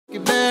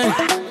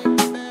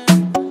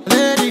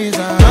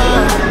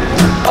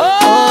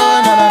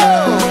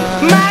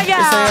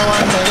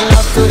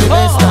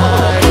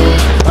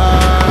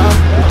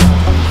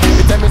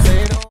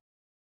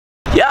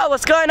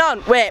What's going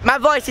on? Wait, my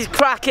voice is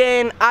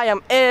cracking. I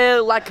am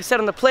ill, like I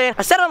said on the plane.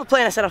 I said on the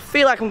plane, I said I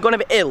feel like I'm gonna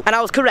be ill. And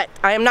I was correct.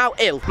 I am now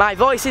ill. My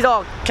voice is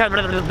all...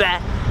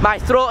 My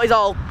throat is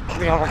all...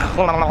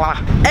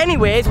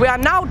 Anyways, we are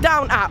now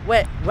down at...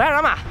 Wait, where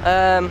am I?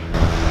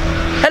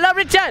 Hello,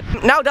 Richard!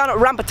 Now down at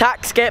Ramp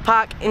Attack Skate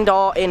Park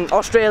Indoor in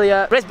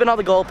Australia. Brisbane or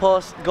the Gold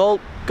Coast? Gold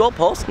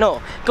Coast.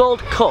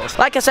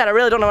 Like I said, I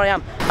really don't know where I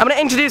am. I'm gonna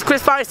introduce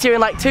Chris Forrest here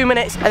in like 2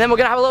 minutes, and then we're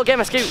gonna have a little game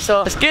of scoot,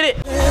 so let's get it.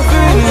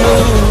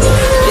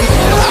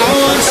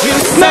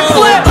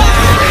 McFlip!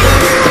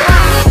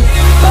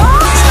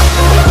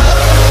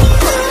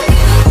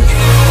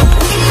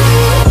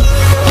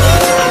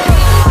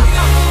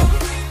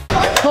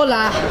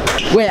 Hola.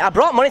 Wait, I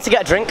brought money to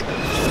get a drink.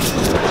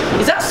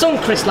 Is that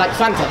Suncrest like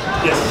Fanta?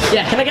 Yes.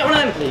 Yeah, can I get one of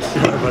them please?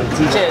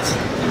 Cheers.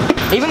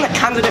 Even the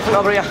cans are different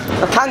over here.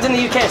 The cans in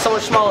the UK are so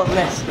much smaller than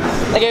this.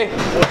 Thank you.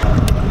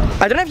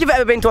 I don't know if you've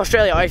ever been to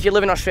Australia or if you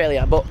live in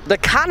Australia, but the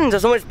cans are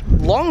so much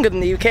longer than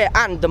the UK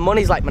and the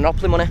money's like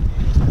Monopoly money.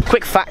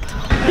 Quick fact.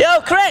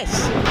 Yo,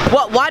 Chris!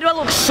 What? Why do I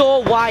look so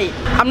white?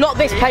 I'm not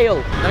this pale.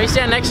 Let me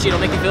stand next to you, it'll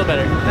make you feel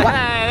better.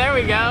 Hey, there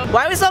we go.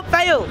 Why are we so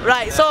pale?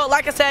 Right, so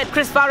like I said,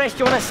 Chris Forrest,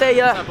 do you want to say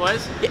What's up,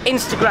 boys? Your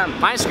Instagram?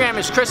 My Instagram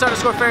is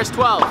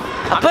Chris_Ferris12.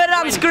 I'll put it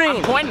on the screen.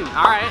 I'm pointing.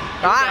 Alright.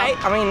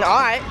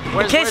 Alright.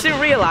 In case you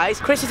didn't realise,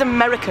 Chris is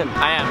American.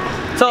 I am.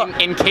 So,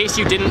 in case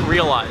you didn't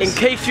realise. In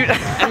case you...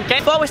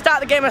 Before we start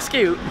the game of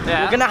Scoot,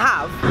 we're gonna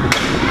have...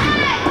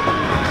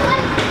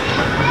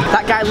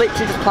 That guy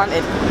literally just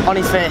planted on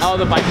his face. Oh,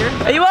 the biker?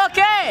 Are you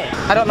okay?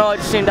 I don't know, I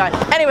just seen die.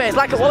 Anyways,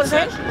 like, what was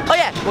it? Oh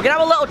yeah, we're gonna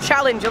have a little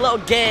challenge, a little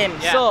game.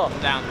 Yeah, so,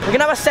 down. we're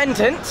gonna have a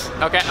sentence.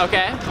 Okay,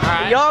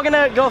 alright. You're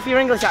gonna go for your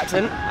English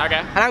accent. Okay.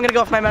 And I'm gonna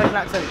go for my American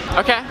accent.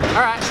 Okay,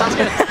 alright, sounds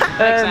good.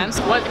 Makes sense.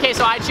 Okay,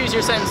 so I choose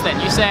your sentence then.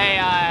 You say,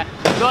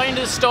 going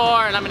to the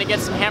store and I'm gonna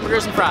get some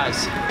hamburgers and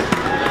fries.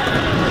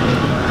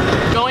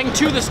 Going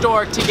to the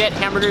store to get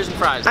hamburgers and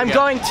fries. I'm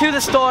going to the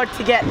store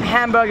to get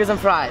hamburgers and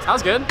fries. That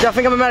was good. Do you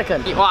think I'm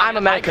American? Well, I'm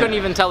American. I couldn't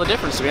even tell the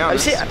difference, to be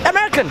honest. See,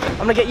 American. I'm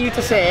gonna get you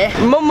to say,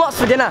 Mum, what's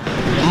for dinner?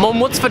 Mum,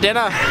 what's for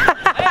dinner?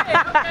 Hey,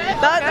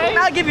 okay.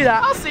 I'll give you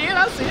that. I'll see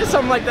it,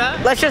 something like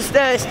that. Let's just,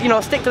 you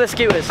know, stick to the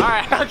scooters.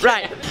 Alright, okay.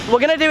 Right, we're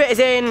gonna do it as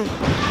in,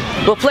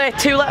 we'll play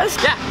 2 letters.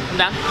 Yeah, I'm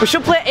down. We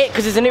should play It,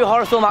 because there's a new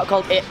horror film out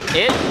called It.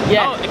 It?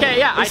 Yeah. Oh, okay,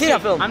 yeah. You've seen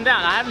that film? I'm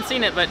down. I haven't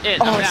seen it, but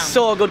Oh, it's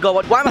so good, go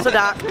watch. Why am I so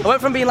dark? I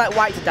went from being like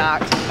white to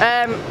dark.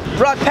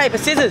 Rock, paper,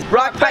 scissors.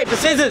 Rock, paper,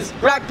 scissors.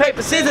 Rock,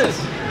 paper, scissors.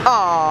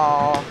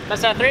 Oh.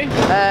 That's that 3?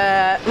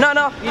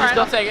 No, you just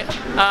go. I'll take it.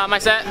 My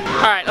set.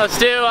 Alright, let's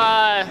do,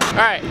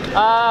 alright.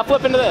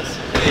 Flip into this.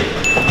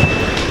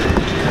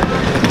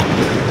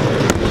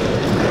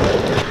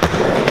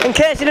 In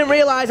case you didn't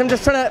realise, I'm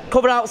just trying to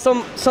cover out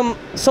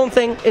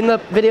something in the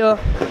video.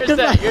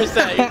 You're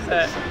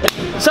set.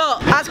 So,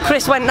 as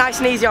Chris went nice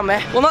and easy on me,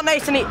 well not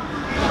nice and easy,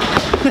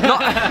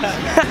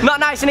 not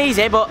nice and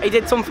easy, but he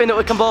did something that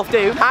we can both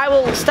do. I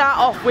will start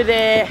off with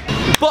a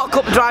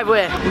buttercup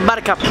driveway,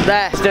 buttercup.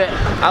 There, let's do it.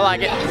 I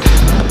like it.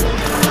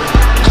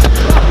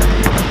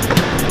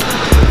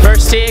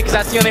 First tee, because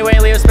that's the only way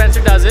Leo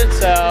Spencer does it,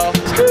 so.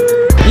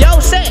 Yo,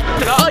 sit!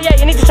 Oh yeah,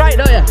 you need to try it,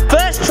 don't you?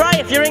 First try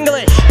if you're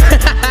English.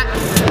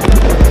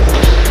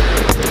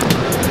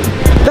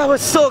 That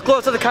was so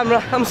close to the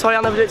camera. I'm sorry,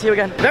 I'll never do it to you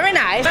again. Very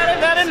nice. Very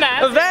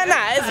nice. Very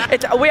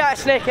nice. We are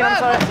snaking, I'm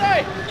sorry.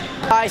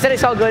 Sorry. He said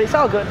it's all good, it's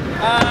all good.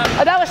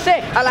 That was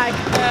sick, I like.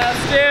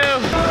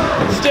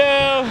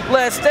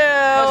 Let's do.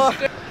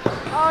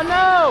 Oh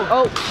no!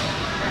 Oh.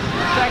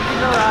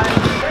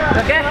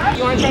 Okay.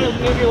 You want to try to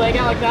move your leg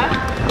out like that?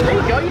 There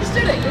you go, you just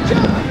did it. Good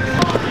job.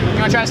 You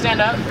want to try to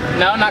stand up?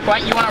 No, not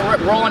quite. You want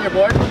to roll on your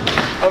board?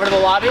 Over to the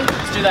lobby?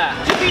 Let's do that.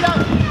 2 feet up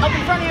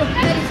in front of you.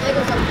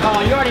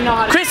 Oh, you already know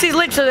how to. Chris is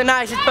literally the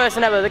nicest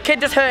person ever. The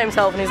kid just hurt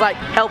himself and he's like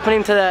helping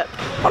him to the...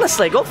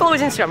 Honestly, go follow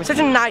his Instagram. He's such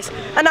a nice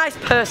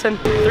person.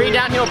 3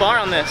 downhill bar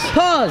on this.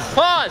 Pause.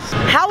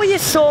 How are you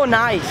so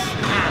nice?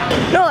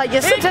 No, like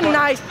you're such a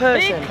nice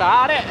person. He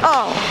caught it.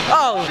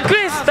 Oh,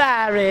 Chris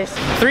Forrest.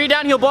 3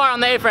 downhill bar on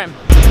the A-frame.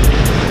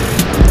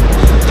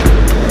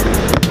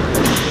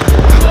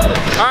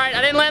 Alright,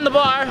 I didn't land the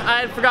bar.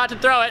 I forgot to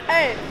throw it.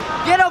 Hey,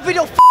 get off with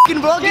your f***ing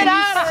vlog. Get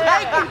out of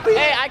here.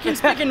 Hey, I can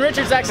speak in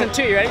Richard's accent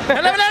too, you ready?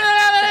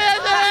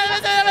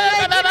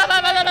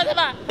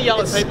 Yell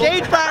at people.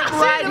 Skate park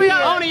right here.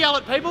 I want to yell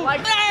at people.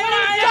 Like,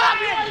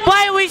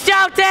 why are we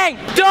shouting?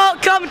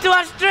 Don't come to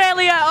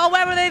Australia or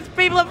wherever these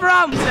people are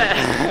from.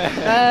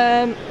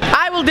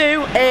 I will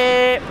do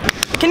a...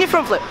 Can you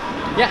front flip?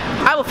 Yeah.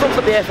 I will front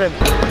flip the A-frame.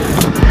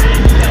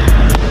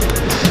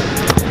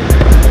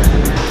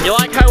 You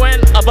like how I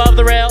went above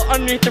the rail,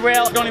 underneath the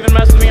rail? Don't even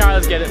mess with me. Alright,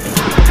 let's get it.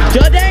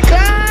 Jordan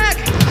Clark!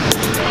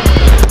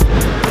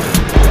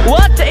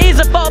 What is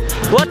a pop?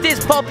 What is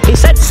pop? He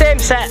said same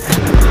set.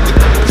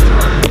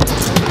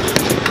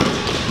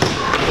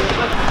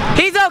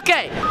 He's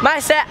okay. My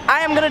set,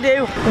 I am gonna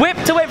do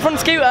whip to whip front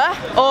scooter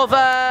over,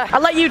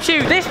 I'll let you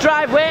choose, this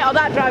driveway or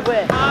that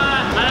driveway.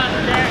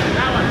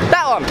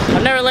 That one.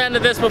 I've never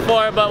landed this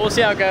before, but we'll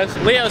see how it goes.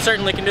 Leo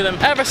certainly can do them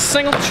every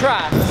single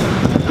try.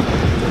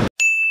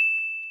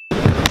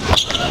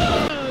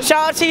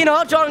 Shout out to, you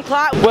know, John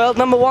Clark, world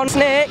 #1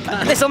 snake.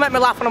 This will make me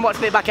laugh when I'm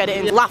watching it back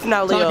editing. Laugh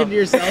now, Leo. Talking to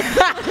yourself.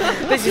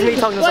 This is me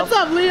talking to myself.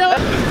 What's up, Leo?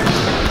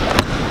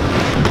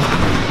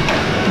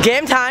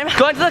 Game time.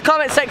 Go into the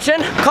comment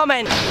section.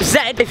 Comment Z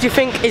if you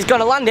think he's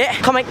gonna land it.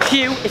 Comment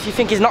Q if you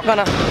think he's not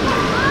gonna.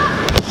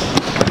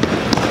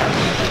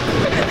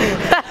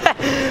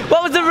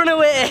 What was the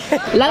runaway?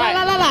 La la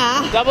la la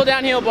la. Double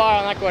downhill bar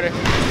on that quarter.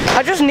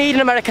 I just need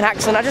an American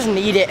accent. I just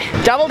need it.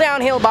 Double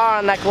downhill bar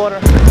on that quarter.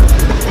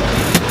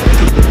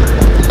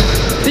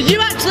 Did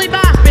you actually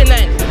bar spin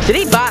then? Did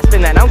he bar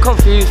spin then? I'm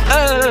confused.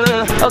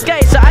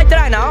 Okay, so I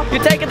try now. You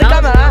take it the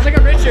camera. Sounds like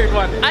a Richard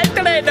one. I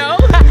try now.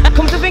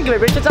 Come to think of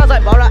it, Richard sounds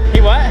like Borat.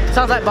 He what?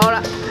 Sounds like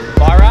Borat.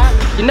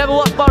 Borat? You never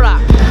watched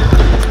Borat?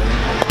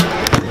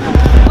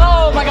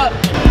 Oh my god.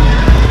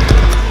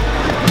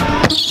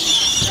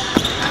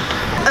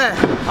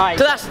 Alright.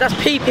 So that's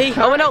PP.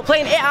 Oh, we're not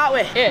playing it, aren't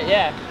we?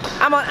 Yeah.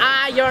 I'm on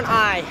I, you're on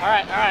I.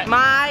 Alright.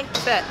 My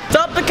set.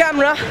 Stop the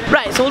camera.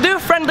 Right, so we'll do a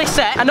friendly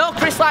set. I know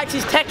Chris likes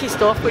his techie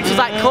stuff, which is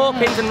like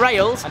core-pins and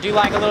rails. I do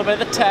like a little bit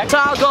of the tech. So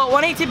I'll go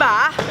 180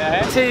 bar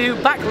to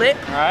backflip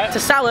to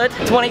salad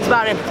to 180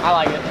 bar in. I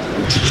like it.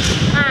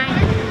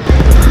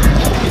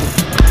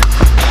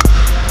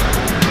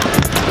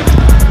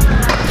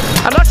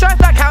 I'm not sure if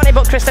that counted,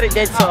 but Chris said it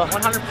did, so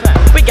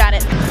 100%. we got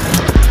it.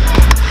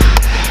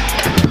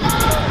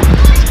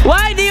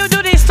 Why do you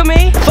do this to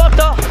me?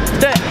 Photo.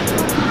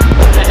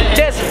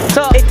 Cheers.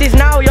 So it is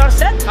now your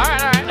set.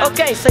 Alright.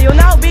 Okay, so you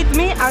now beat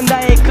me and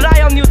I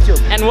cry on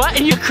YouTube. And what?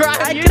 And you cry?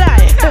 I you cry.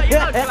 No, you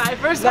don't cry.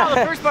 First of all,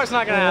 the first part's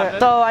not gonna happen.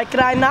 So I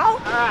cry now?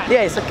 Alright.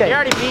 Yes, okay. You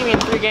already beat me in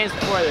 3 games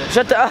before this.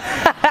 Shut up.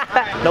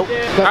 Nope.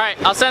 Alright,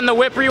 I'll send the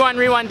whip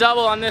rewind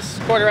double on this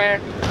quarter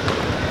air.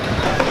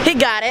 He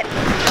got it.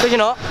 So you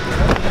know,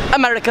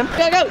 American.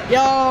 Go.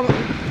 Yo.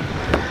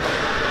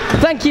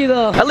 Thank you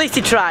though. At least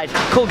he tried.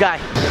 Cool guy.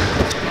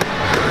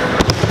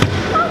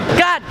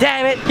 God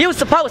damn it. You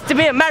supposed to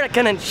be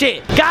American and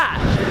shit. God.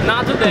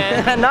 Not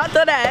today. Not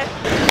today.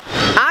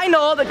 I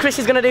know that Chris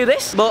is gonna do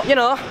this, but you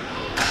know,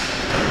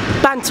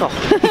 banter.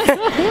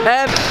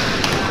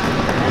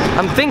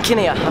 I'm thinking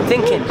here,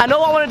 I know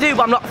what I want to do,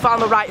 but I'm not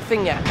found the right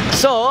thing yet.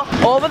 So,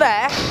 over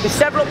there, there's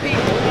several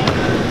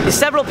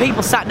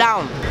people sat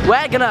down.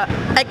 We're gonna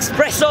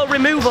espresso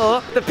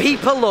removo the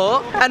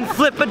people and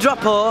flipper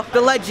droppo the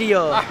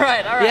legio.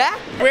 Alright. Yeah?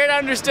 Weird I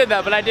understood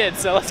that, but I did,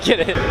 so let's get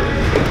it.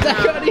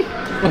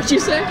 What'd you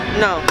say?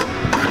 No.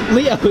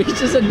 Leo, he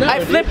just said no.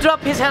 I flip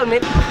drop his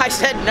helmet. I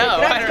said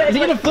no. Is he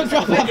gonna flip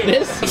drop off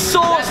this? It's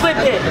so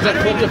slippery. Is that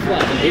flip to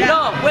flat? Yeah.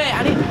 No, wait,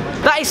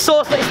 that is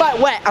so slippery. It's like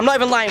wet. I'm not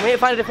even lying. We need to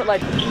find a different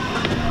leg.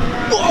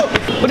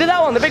 We'll do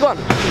that one, the big one.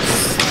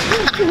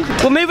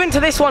 We'll move into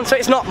this one so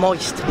it's not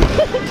moist.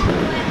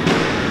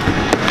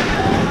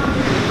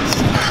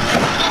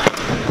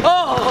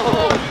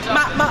 Oh,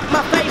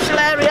 my facial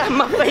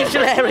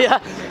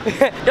area,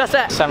 Just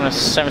that. 7,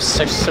 6,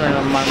 7,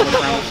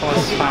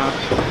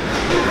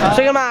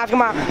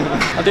 Come on.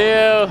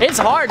 Dude, it's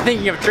hard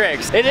thinking of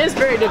tricks. It is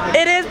very different.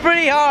 It is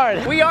pretty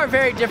hard. We are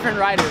very different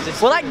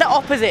riders. We're like the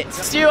opposites.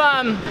 Let's do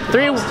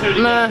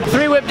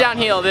 3 whip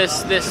downhill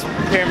this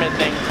pyramid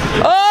thing.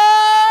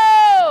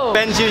 Oh!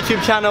 Ben's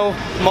YouTube channel,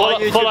 my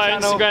YouTube follow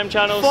channel, Instagram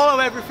channels. follow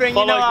everything.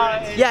 Follow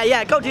you know.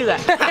 Yeah, go do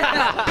that.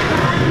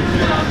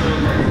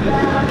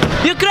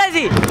 You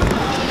crazy?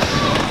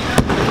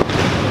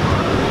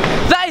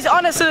 That is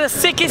honestly the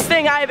sickest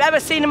thing I have ever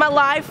seen in my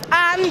life,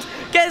 and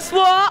guess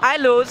what? I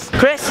lose.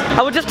 Chris,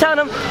 I was just telling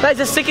him that is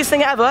the sickest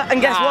thing ever,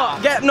 and guess what?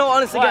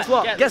 Honestly, What? guess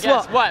what? Guess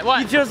what?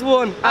 What? You just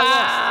won. I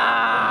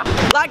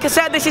lost. Like I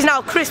said, this is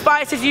now Chris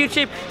Bias'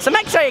 YouTube, so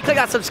make sure you click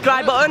that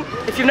subscribe button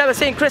if you've never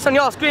seen Chris on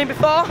your screen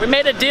before. We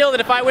made a deal that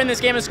if I win this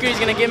game of Scoo, he's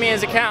gonna give me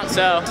his account,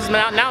 so this is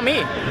now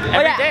me,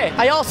 every day.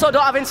 I also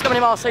don't have Instagram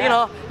anymore, so you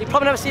know, you'll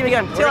probably never see me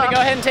again. We're gonna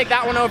go ahead and take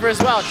that one over as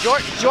well.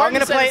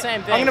 Jordan said the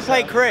same thing. I'm gonna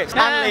play Chris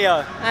and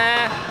Leo.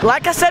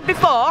 Like I said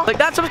before, click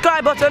that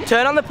subscribe button,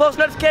 turn on the post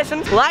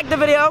notifications, like the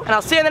video, and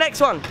I'll see you in the next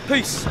one.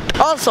 Peace.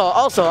 Also,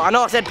 I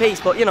know I said peace,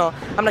 but you know,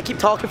 I'm gonna keep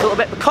talking for a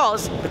little bit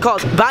because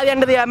by the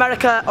end of the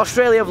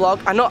America-Australia vlog,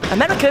 I know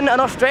American and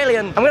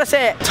Australian, I'm gonna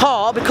say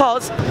tour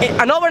because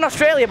I know we're in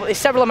Australia, but there's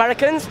several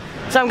Americans,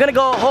 so I'm gonna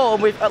go home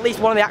with at least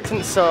one of the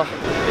accents, so.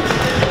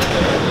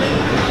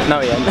 No,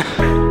 yeah.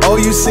 Oh,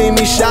 you see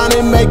me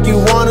shining, make you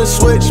wanna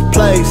switch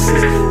places.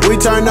 We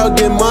turn up,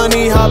 get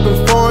money, hop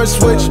in foreign,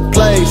 switch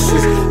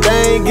places.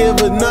 They ain't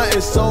give a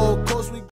nothing, so cool.